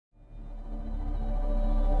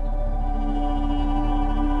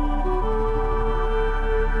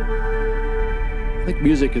think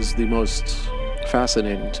music is the most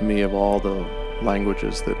fascinating to me of all the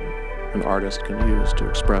languages that an artist can use to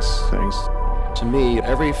express things. To me,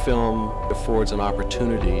 every film affords an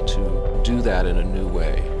opportunity to do that in a new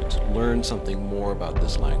way, to learn something more about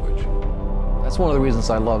this language. That's one of the reasons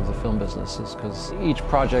I love the film business, is because each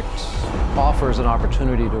project offers an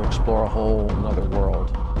opportunity to explore a whole another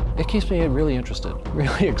world. It keeps me really interested,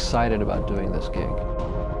 really excited about doing this gig.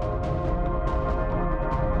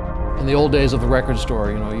 In the old days of the record store,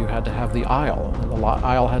 you had to have the aisle, and the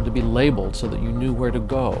aisle had to be labeled so that you knew where to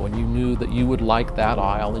go, and you knew that you would like that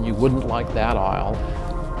aisle and you wouldn't like that aisle.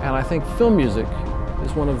 And I think film music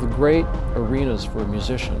is one of the great arenas for a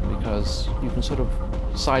musician, because you can sort of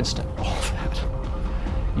sidestep all of that.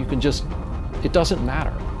 You can just, it doesn't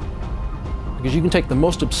matter. Because you can take the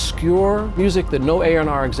most obscure music that no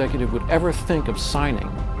A&R executive would ever think of signing,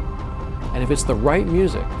 and if it's the right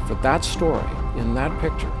music for that story, in that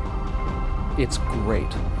picture, it's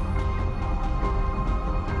great.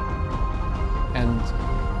 And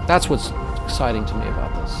that's what's exciting to me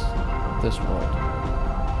about this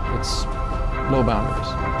world. It's no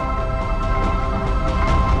boundaries.